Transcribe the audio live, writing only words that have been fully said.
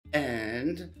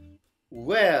And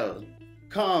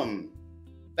welcome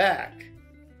back.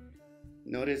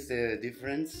 Notice the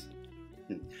difference?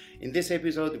 In this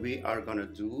episode, we're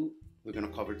gonna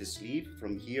cover the sleeve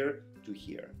from here to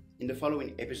here. In the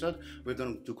following episode, we're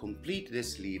going to complete the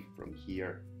sleeve from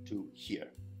here to here.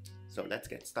 So let's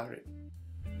get started.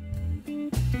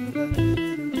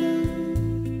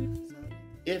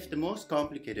 If the most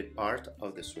complicated part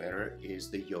of the sweater is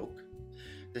the yoke,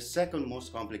 the second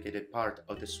most complicated part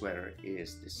of the sweater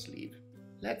is the sleeve.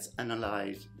 Let's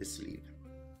analyze the sleeve.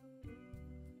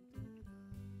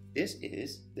 This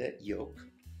is the yoke,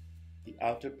 the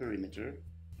outer perimeter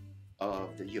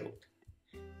of the yoke.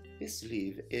 This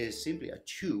sleeve is simply a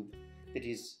tube that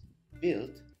is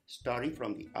built starting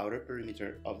from the outer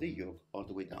perimeter of the yoke all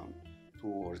the way down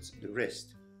towards the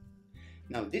wrist.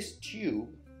 Now this tube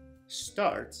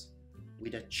starts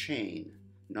with a chain,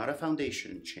 not a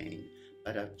foundation chain,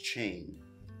 but a chain.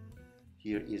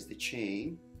 Here is the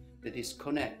chain that is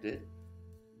connected,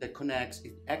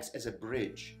 it acts as a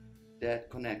bridge that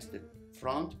connects the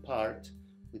front part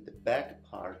with the back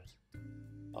part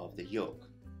of the yoke.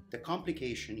 The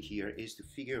complication here is to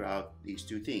figure out these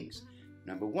two things.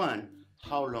 Number one,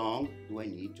 how long do I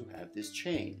need to have this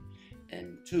chain?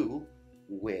 And two,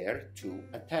 where to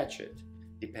attach it,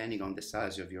 depending on the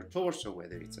size of your torso,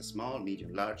 whether it's a small,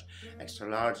 medium, large, extra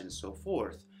large, and so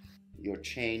forth. Your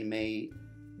chain may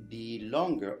be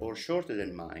longer or shorter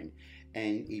than mine,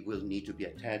 and it will need to be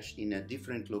attached in a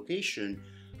different location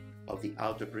of the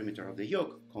outer perimeter of the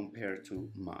yoke compared to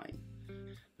mine.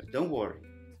 But don't worry,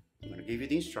 I'm going to give you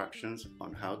the instructions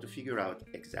on how to figure out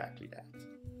exactly that.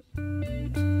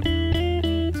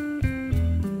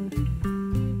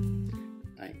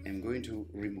 I am going to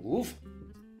remove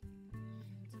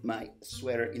my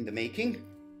sweater in the making.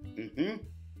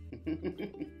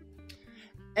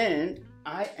 And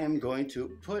I am going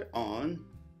to put on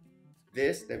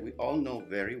this that we all know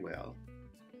very well.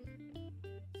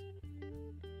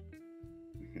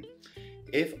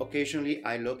 If occasionally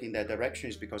I look in that direction,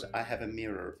 it's because I have a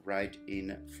mirror right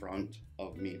in front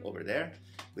of me over there,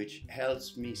 which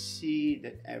helps me see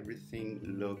that everything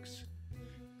looks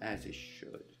as it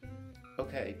should.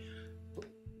 Okay,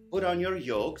 put on your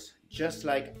yokes just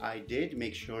like I did.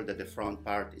 Make sure that the front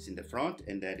part is in the front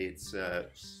and that it's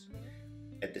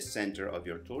at the center of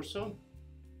your torso.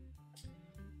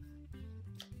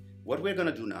 What we're going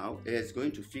to do now is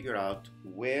going to figure out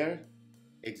where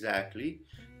exactly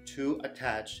to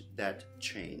attach that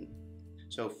chain.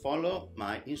 So follow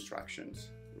my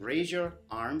instructions. Raise your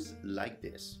arms like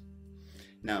this.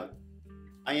 Now,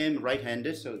 I am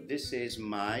right-handed, so this is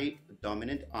my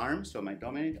dominant arm. So my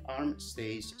dominant arm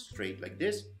stays straight like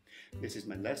this. This is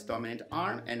my less dominant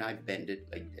arm, and I bend it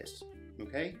like this.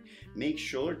 Okay? Make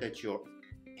sure that your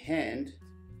hand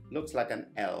looks like an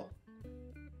L.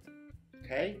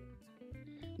 Okay?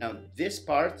 Now, this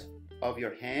part of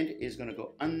your hand is going to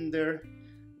go under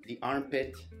the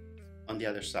armpit on the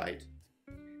other side.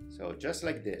 So just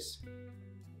like this.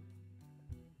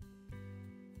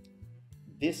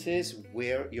 This is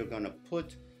where you're going to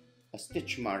put a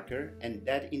stitch marker, and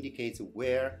that indicates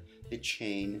where the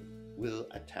chain will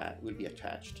be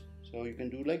attached. So you can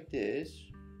do like this.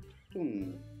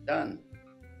 Boom, done.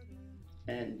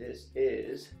 And this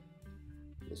is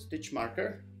the stitch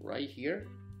marker right here.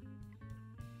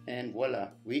 And voila,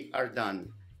 we are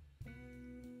done.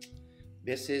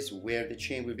 This is where the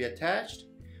chain will be attached,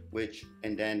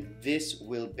 and then this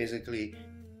will basically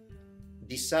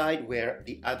decide where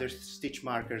the other stitch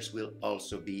markers will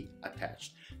also be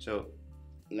attached. So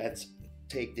let's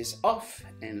take this off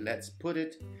and let's put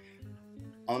it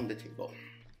on the table.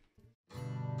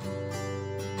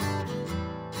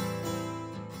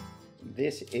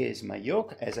 This is my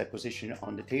yoke as I position it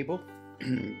on the table.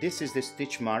 This is the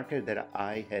stitch marker that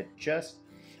I had just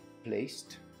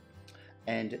placed.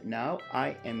 And now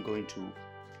I am going to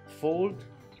fold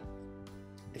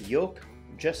the yoke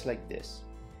just like this,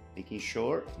 making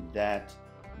sure that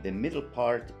the middle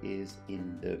part is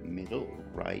in the middle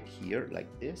right here like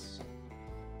this.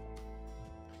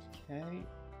 Okay,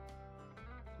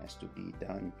 has to be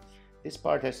done. This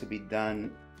part has to be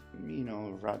done,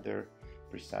 rather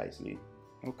precisely.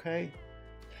 Okay,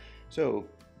 so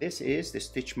this is the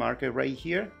stitch marker right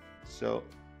here. So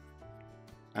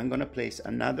I'm gonna place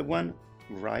another one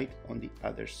right on the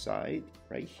other side,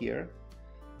 right here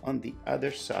on the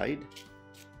other side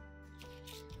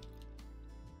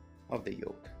of the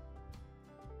yoke.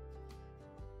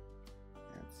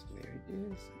 That's where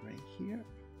it is, right here.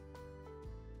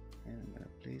 And I'm gonna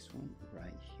place one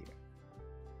right here.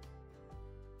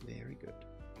 Very good.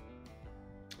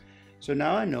 So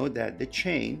now I know that the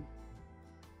chain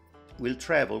will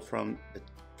travel from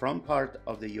front part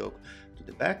of the yoke to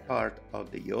the back part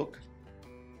of the yoke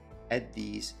at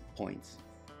these points.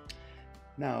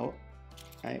 Now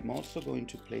I'm also going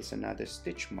to place another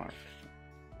stitch marker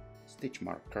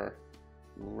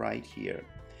right here.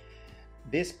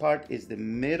 This part is the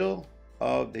middle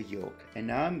of the yoke, and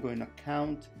now I'm going to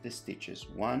count the stitches.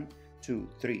 1, 2,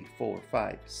 3, 4,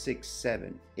 5, 6,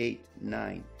 7, 8,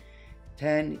 9,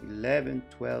 10, 11,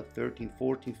 12, 13,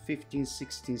 14, 15,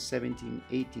 16, 17,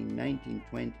 18, 19,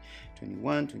 20,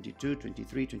 21, 22,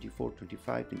 23, 24,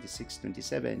 25, 26,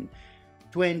 27,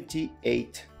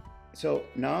 28. So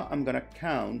now I'm going to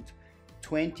count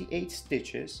 28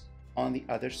 stitches on the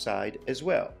other side as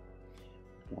well.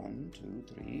 1, 2,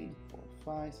 3, 4,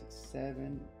 5, 6,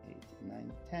 7, 8,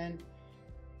 9, 10, 2,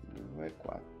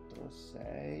 4, 6,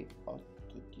 8,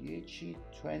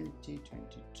 10, 20,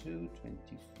 22,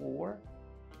 24,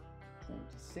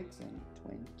 26, and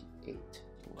 28.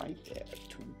 Right there,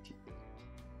 28.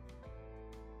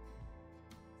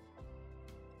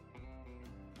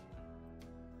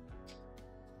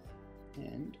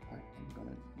 And I am going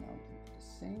to now do the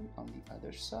same on the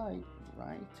other side,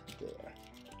 right there.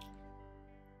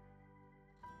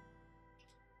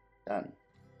 Done.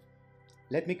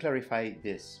 Let me clarify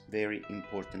this very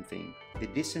important thing. The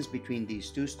distance between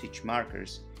these two stitch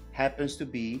markers happens to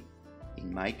be,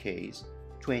 in my case,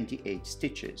 28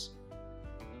 stitches.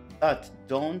 But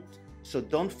don't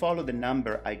follow the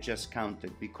number I just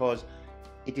counted, because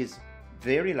it is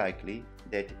very likely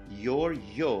that your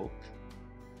yoke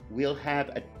will have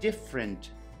a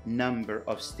different number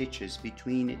of stitches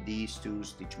between these two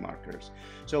stitch markers.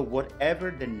 So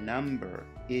whatever the number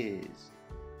is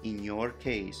in your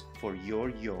case for your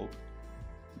yoke,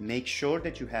 make sure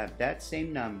that you have that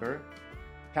same number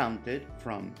counted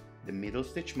from the middle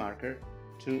stitch marker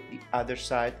to the other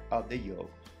side of the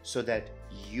yoke, so that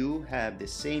you have the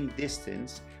same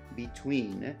distance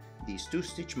between these two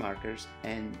stitch markers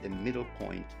and the middle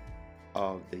point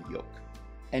of the yoke.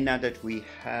 And now that we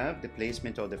have the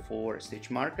placement of the 4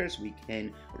 stitch markers, we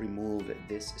can remove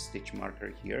this stitch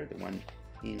marker here, the one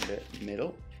in the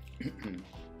middle.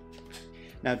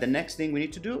 Now the next thing we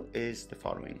need to do is the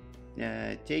following.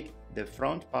 Take the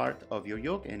front part of your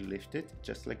yoke and lift it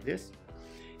just like this.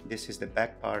 This is the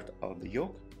back part of the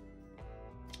yoke.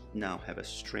 Now have a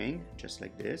string just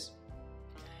like this,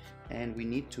 and we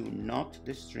need to knot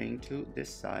the string to this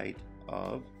side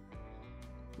of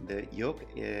the yoke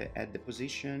at the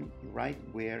position right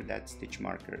where that stitch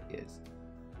marker is.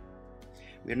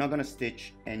 We're not going to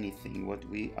stitch anything. What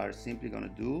we are simply going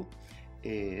to do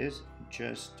is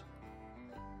just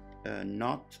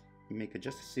make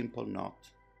just a simple knot,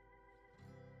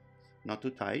 not too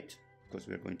tight because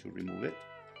we're going to remove it,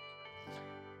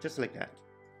 just like that.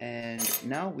 And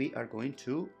now we are going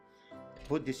to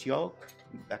put this yoke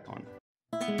back on.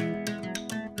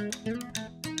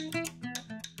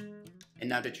 And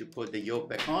now that you put the yoke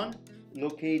back on,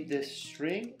 locate the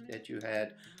string that you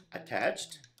had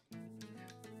attached.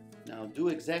 Now do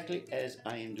exactly as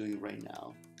I am doing right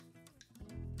now.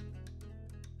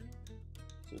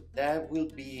 So that will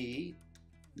be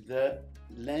the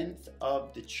length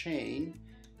of the chain.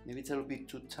 Maybe it's a little bit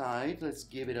too tight. Let's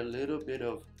give it a little bit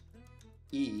of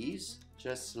ease,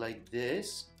 just like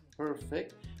this.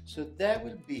 Perfect. So that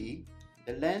will be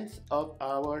the length of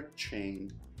our chain.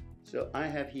 So I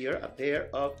have here a pair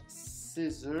of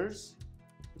scissors.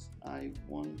 I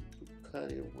want to cut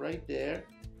it right there.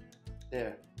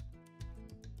 There.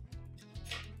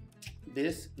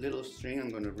 This little string,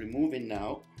 I'm going to remove it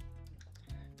now.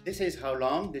 This is how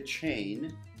long the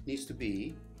chain needs to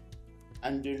be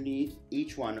underneath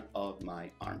each one of my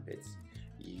armpits.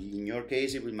 In your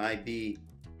case, it might be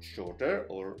shorter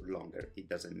or longer. It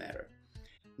doesn't matter.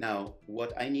 Now,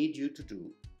 what I need you to do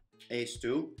is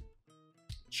to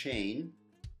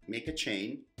make a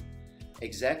chain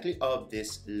exactly of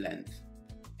this length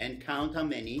and count how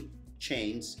many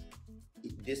chains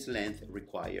this length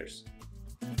requires.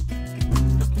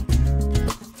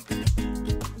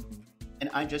 And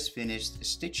I just finished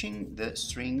stitching the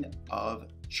string of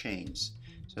chains.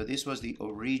 So this was the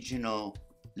original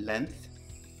length,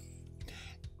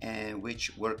 and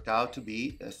which worked out to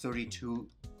be 32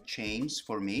 chains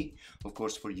for me. Of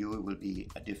course, for you it will be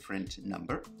a different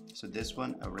number. So this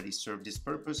one already served its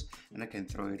purpose and I can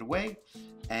throw it away,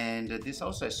 and this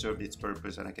also has served its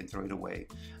purpose and I can throw it away.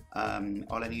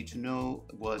 All I need to know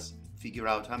was figure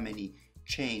out how many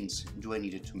chains do I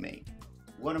need to make.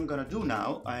 What I'm gonna do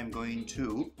now, I'm going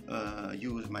to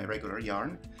use my regular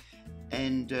yarn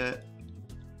and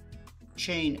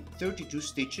chain 32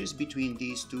 stitches between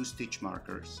these two stitch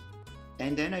markers,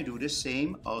 and then I do the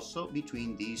same also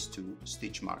between these two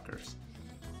stitch markers.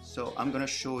 So I'm gonna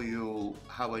show you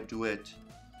how I do it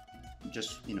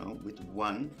just, you know, with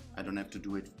one. I don't have to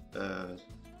do it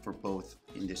for both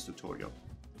in this tutorial.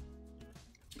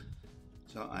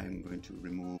 So I'm going to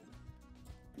remove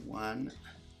one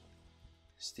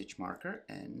stitch marker,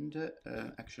 and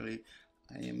actually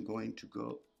I am going to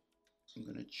go, I'm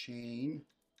going to chain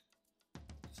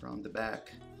from the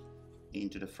back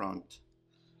into the front.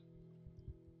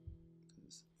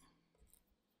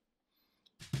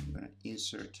 I'm going to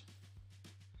insert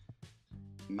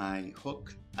my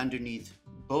hook underneath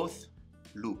both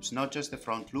loops, not just the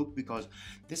front loop, because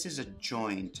this is a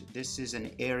joint. This is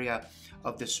an area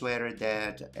of the sweater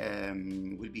that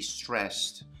will be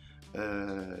stressed,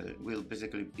 will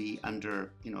basically be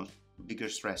under, you know, bigger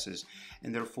stresses,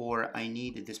 and therefore I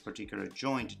need this particular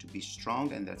joint to be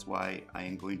strong, and that's why I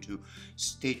am going to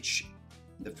stitch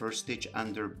the first stitch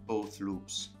under both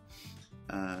loops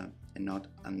and not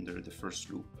under the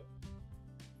first loop.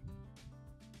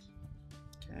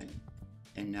 Okay,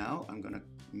 and now I'm gonna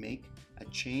make a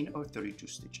chain of 32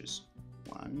 stitches.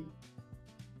 1,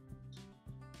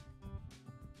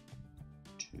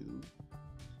 2,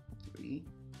 3,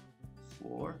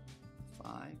 4,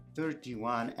 5,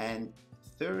 31 and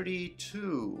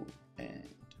 32, and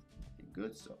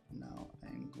good. So now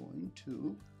I'm going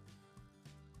to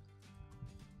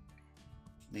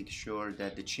make sure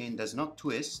that the chain does not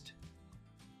twist,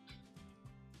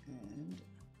 and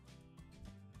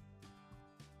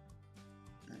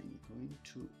I'm going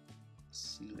to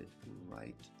seal it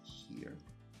right here.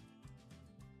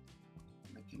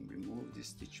 I can remove the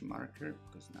stitch marker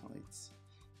because now it's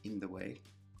in the way.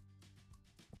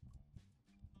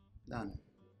 Done.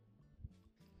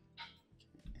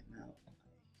 Okay, and now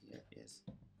here is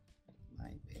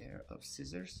my pair of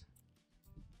scissors.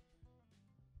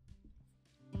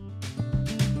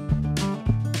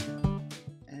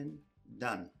 And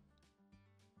done.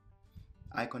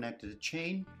 I connected the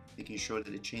chain, making sure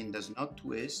that the chain does not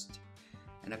twist,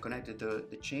 and I connected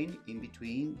the chain in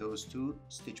between those two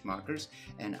stitch markers,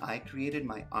 and I created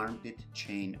my armpit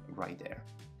chain right there.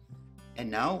 And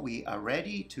now we are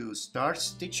ready to start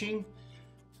stitching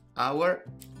our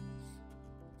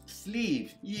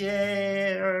sleeve.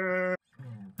 Yeah!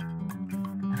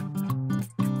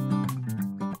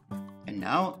 And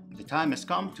now the time has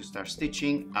come to start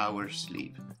stitching our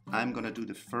sleeve. I'm gonna do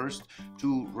the first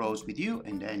 2 rows with you,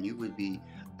 and then you will be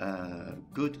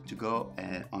good to go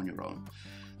on your own.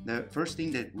 The first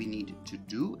thing that we need to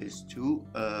do is to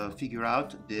figure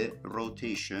out the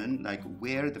rotation, like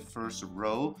where the first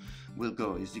row will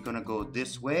go. Is it gonna go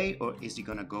this way or is it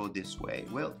gonna go this way?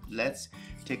 Well, let's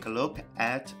take a look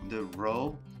at the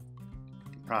row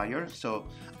prior, so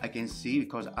I can see,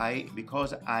 because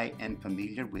I am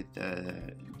familiar with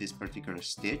this particular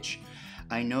stitch.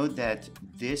 I know that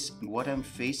what I'm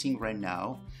facing right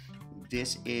now,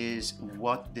 this is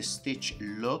what the stitch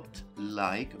looked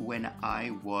like when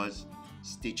I was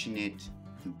stitching it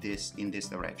in this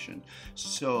direction.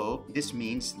 So this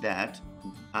means that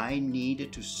I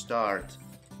needed to start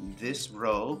this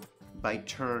row by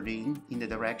turning in the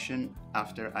direction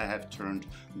after I have turned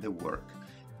the work.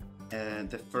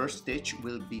 The first stitch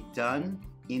will be done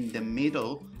in the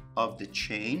middle of the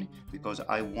chain because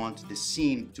I want the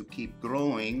seam to keep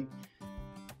growing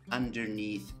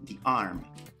underneath the arm.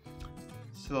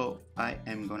 So I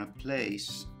am gonna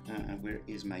place, where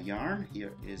is my yarn?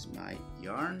 Here is my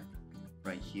yarn,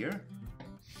 right here.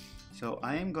 So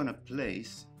I am gonna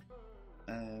place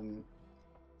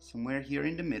somewhere here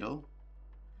in the middle.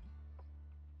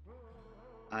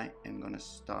 I am gonna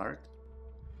start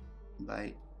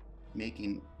by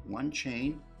making 1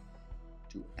 chain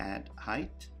to add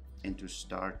height and to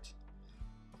start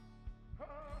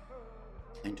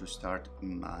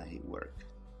my work.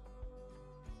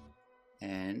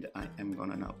 And I am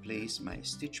gonna now place my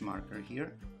stitch marker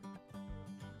here,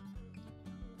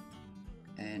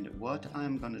 and what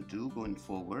I'm gonna do going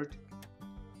forward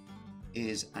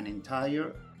is an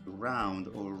entire round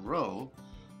or row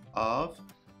of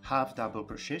half double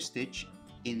crochet stitch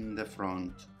in the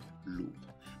front loop.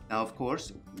 Now of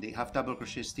course the half double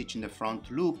crochet stitch in the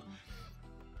front loop,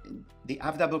 the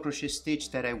half double crochet stitch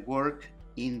that I work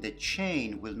in the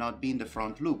chain will not be in the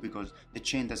front loop because the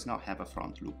chain does not have a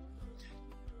front loop.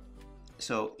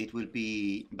 So it will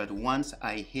be, but once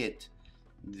I hit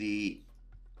the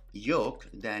yoke,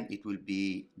 then it will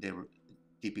be the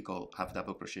typical half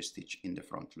double crochet stitch in the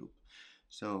front loop.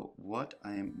 So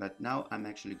but now I'm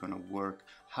actually gonna work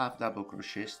half double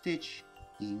crochet stitch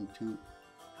into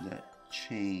the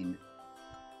chain.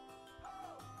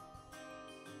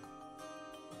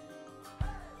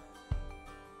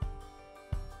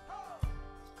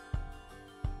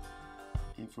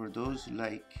 for those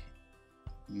like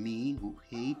me who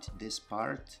hate this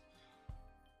part,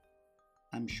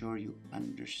 I'm sure you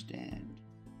understand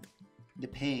the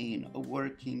pain of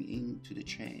working into the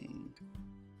chain.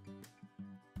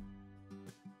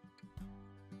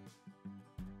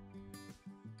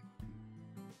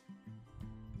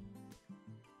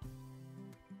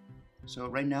 So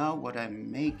right now what I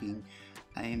am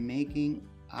making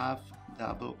half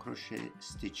double crochet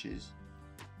stitches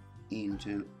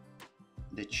into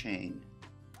the chain.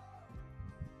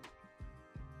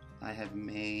 I have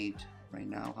made, right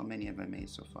now, how many have I made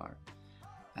so far?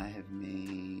 I have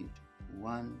made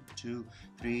 1, 2,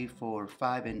 3, 4,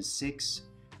 5, and 6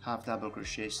 half double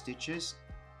crochet stitches,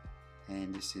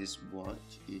 and this is what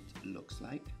it looks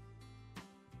like.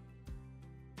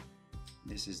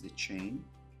 This is the chain,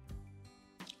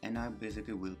 and I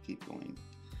basically will keep going.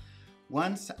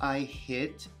 Once I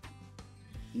hit,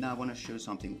 now I want to show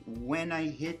something. When I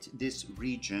hit this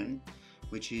region,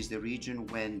 which is the region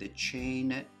when the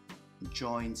chain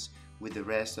joins with the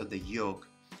rest of the yoke,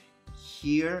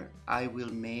 here I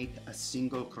will make a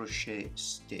single crochet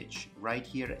stitch right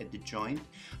here at the joint.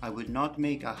 I will not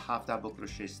make a half double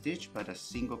crochet stitch, but a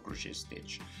single crochet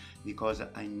stitch, because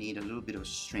I need a little bit of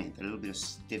strength, a little bit of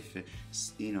stiff, a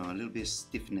little bit of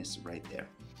stiffness right there.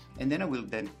 And then I will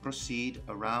then proceed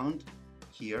around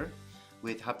here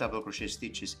with half double crochet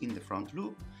stitches in the front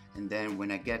loop, and then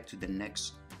when I get to the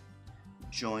next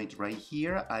joint right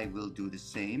here, I will do the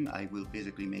same. I will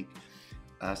basically make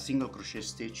a single crochet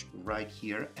stitch right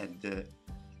here at the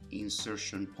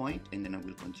insertion point, and then I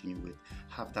will continue with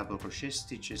half double crochet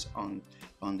stitches on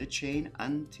the chain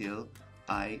until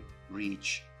I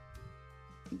reach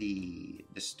the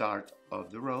start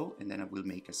of the row, and then I will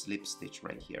make a slip stitch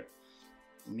right here.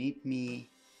 Meet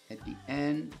me at the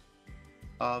end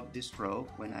of this row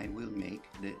when I will make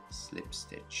the slip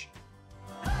stitch.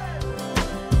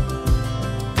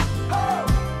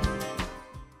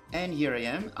 And here I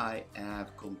am. I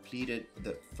have completed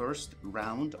the first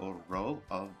round or row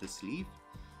of the sleeve.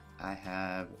 I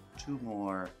have 2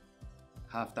 more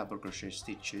half double crochet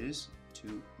stitches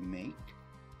to make.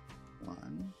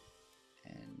 1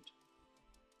 and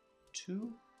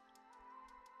 2.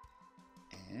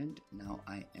 And now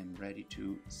I am ready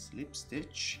to slip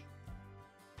stitch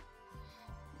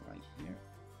right here.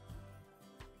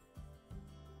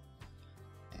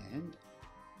 And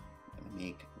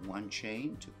make 1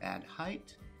 chain to add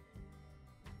height,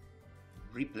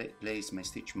 replace my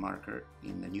stitch marker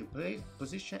in the new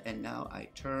position, and now I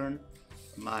turn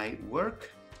my work,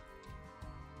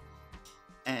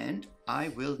 and I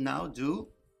will now do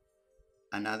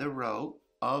another row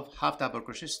of half double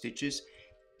crochet stitches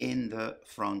in the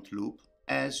front loop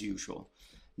as usual.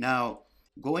 Now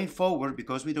going forward,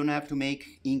 because we don't have to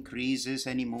make increases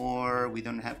anymore, we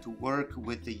don't have to work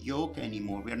with the yoke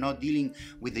anymore, we are not dealing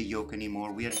with the yoke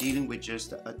anymore, we are dealing with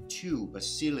just a tube, a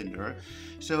cylinder.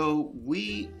 So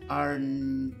we are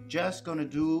just gonna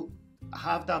do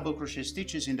half double crochet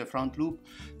stitches in the front loop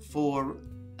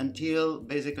until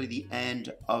basically the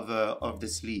end of the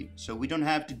sleeve. So we don't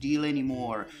have to deal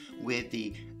anymore with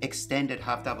the extended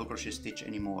half double crochet stitch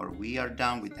anymore. We are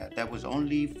done with that. That was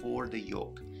only for the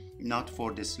yoke, not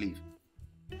for the sleeve.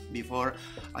 Before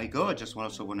I go, I just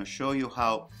also want to show you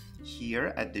how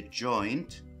here at the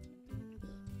joint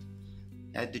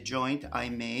I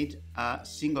made a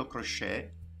single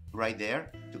crochet right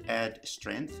there to add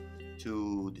strength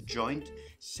to the joint.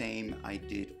 Same I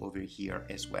did over here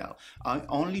as well. I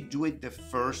only do it the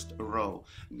first row.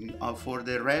 For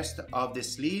the rest of the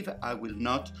sleeve, I will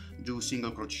not do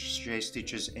single crochet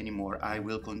stitches anymore. I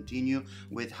will continue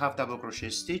with half double crochet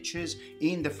stitches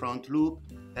in the front loop,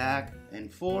 back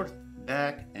and forth,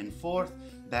 back and forth,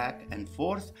 back and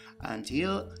forth,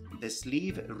 until the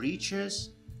sleeve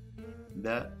reaches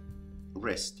the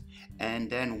wrist. And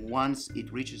then once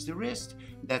it reaches the wrist,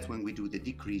 that's when we do the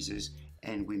decreases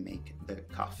and we make the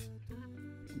cuff.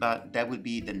 But that will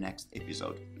be the next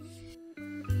episode.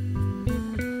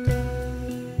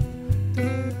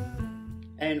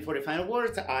 And for the final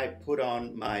words, I put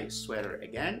on my sweater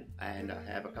again, and I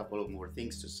have a couple of more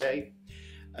things to say.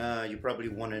 You probably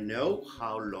want to know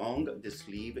how long the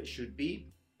sleeve should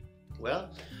be. Well,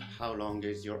 how long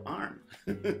is your arm?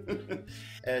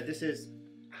 This is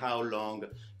how long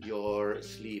your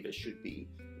sleeve should be.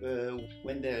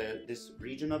 When this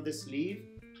region of the sleeve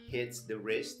hits the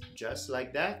wrist just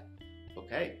like that,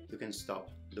 okay, you can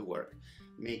stop the work.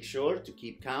 Make sure to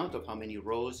keep count of how many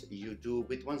rows you do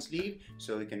with one sleeve,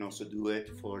 so you can also do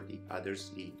it for the other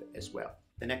sleeve as well.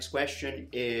 The next question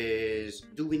is,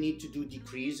 do we need to do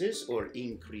decreases or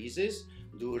increases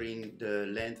during the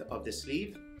length of the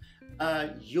sleeve?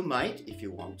 You might if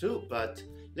you want to, but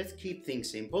let's keep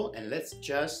things simple and let's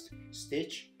just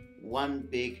stitch one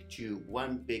big tube,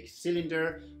 one big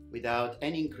cylinder without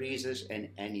any increases and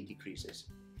any decreases.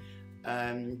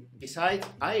 Besides,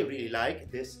 I really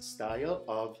like this style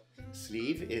of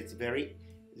sleeve. It's very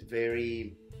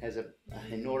has an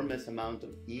enormous amount of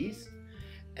ease,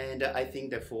 and I think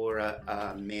that for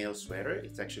a male sweater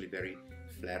it's actually very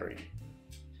flattering.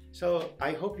 So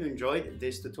I hope you enjoyed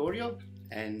this tutorial,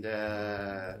 and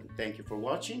thank you for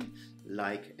watching.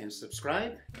 Like and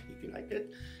subscribe if you like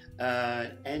it,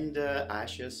 and I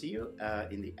shall see you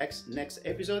in the next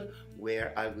episode,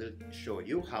 where I will show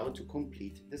you how to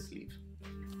complete the sleeve.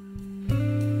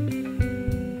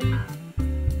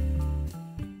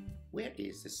 Where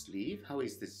is the sleeve? How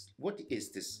is this? What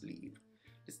is the sleeve?